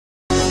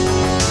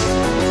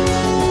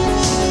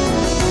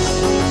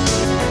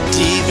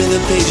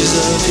pages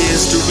of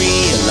history,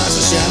 and lots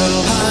of shadow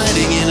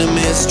hiding in a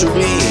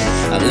mystery.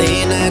 A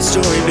late night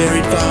story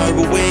buried far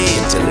away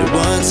until it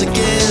once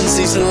again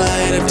sees the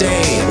light of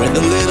day. When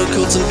the little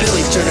Colts and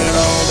Billies turn out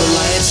all the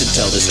lights and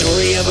tell the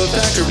story of a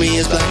factory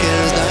as black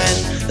as night.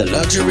 The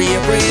luxury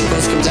of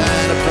rainbows comes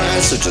at a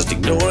price, so just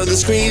ignore the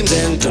screams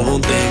and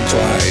don't think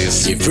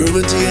twice. You've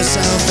proven to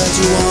yourself that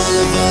to all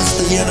of us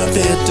that you're not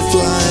fit to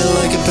fly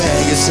like a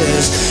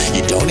Pegasus.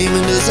 You don't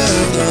even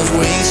deserve those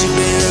wings you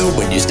bear.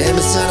 When you stand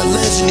beside a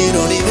legend, you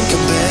don't even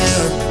compare.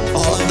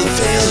 All of the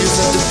failures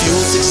of the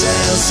fuel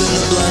success and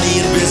the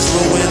bloody and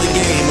visceral win the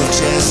game of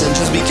chess. And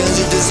just because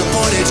you're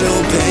disappointed,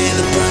 you'll pay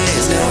the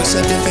price. Now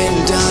accept your fate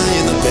and die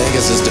in the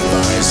Pegasus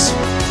device.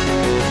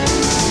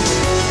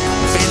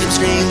 Phantom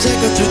screams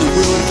echo through the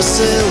ruined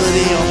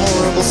facility. A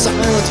horrible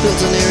silence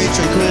builds an eerie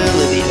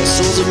tranquility. The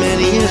souls of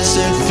many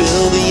innocent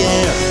fill the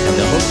air, and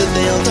the hope that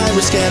they'll die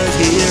was scattered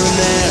here and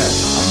there.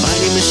 A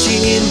mighty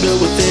machine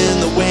built within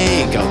the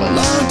wake of a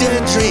long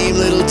dead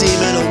dream, little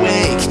demon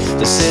awake.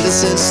 The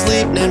citizens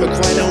sleep, never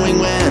quite knowing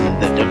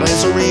when the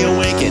device will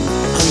reawaken,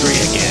 hungry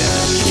again.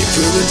 You've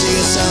proven to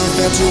yourself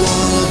and to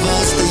all of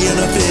us that you're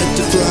not fit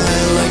to fly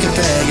like a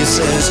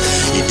Pegasus.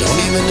 You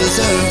don't even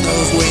deserve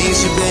those wings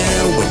you bear.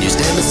 When you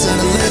stand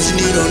beside a legend,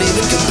 you don't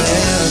even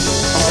compare.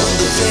 All of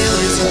the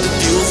failures of the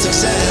fuel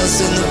success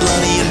and the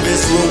bloody and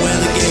visceral win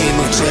the game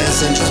of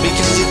chess. And just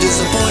because you're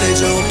disappointed,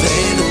 you'll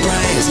pay the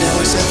price. Now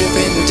accept your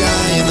fate and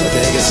die in the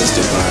Pegasus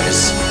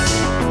device.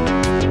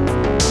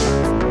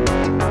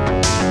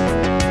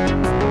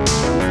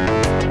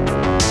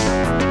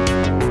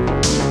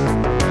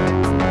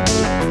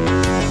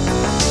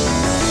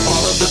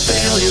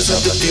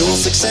 Of the fuel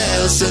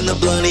success and the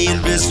bloody and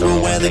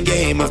visceral win the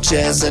game of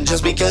chess. And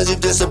just because you're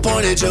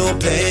disappointed, you'll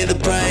pay the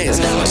price.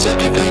 Now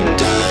accept your fate and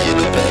die in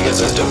the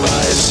Pegasus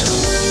device.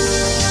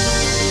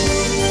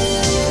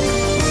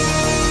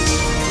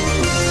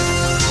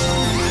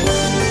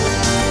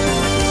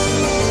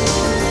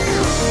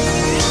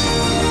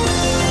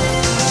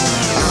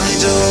 I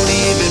don't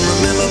even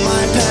remember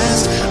my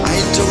past. I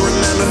don't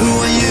remember who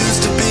I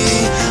used to be.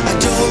 I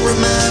don't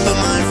remember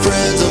my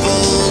friends of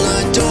old.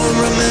 I don't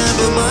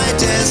remember my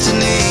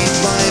destiny.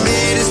 My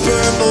mate is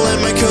purple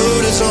and my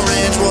coat is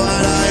orange.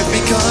 What I've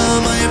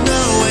become, I have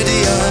no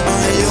idea.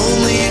 I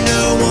only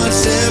know one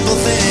simple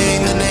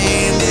thing, the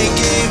name they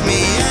gave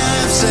me,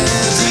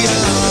 absentia.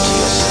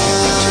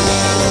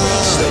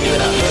 You're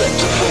not fit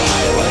to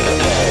fly like a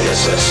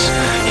Pegasus.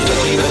 You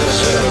don't even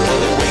deserve all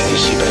the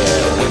wings you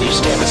bear. When you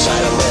stand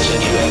beside a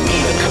legend, you don't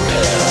even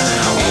compare.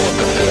 All of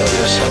the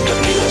failures have to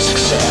feel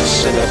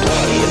success in the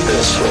bloody and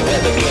visceral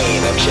and the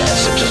game of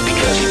chess. And just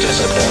because you're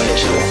disappointed,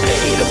 you'll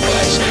pay the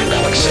price.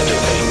 Now accept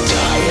your fate and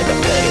die in the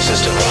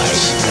Pegasus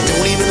device. I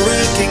don't even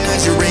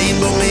recognize your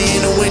rainbow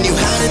mane, or when you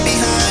hide it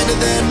behind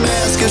that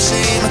mask of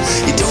shame.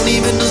 You don't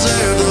even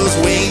deserve those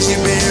wings you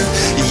bear.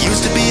 You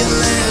used to be a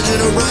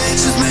legend, a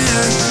righteous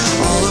man.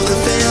 All of the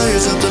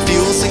failures of the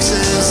fuel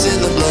success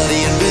in the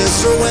bloody and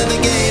visceral and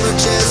the game of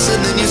chess.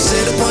 And then you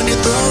sit upon your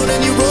throne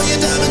and you roll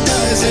your diamond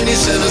dice, and you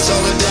send us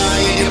all to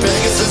die in your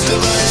Pegasus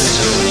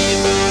device.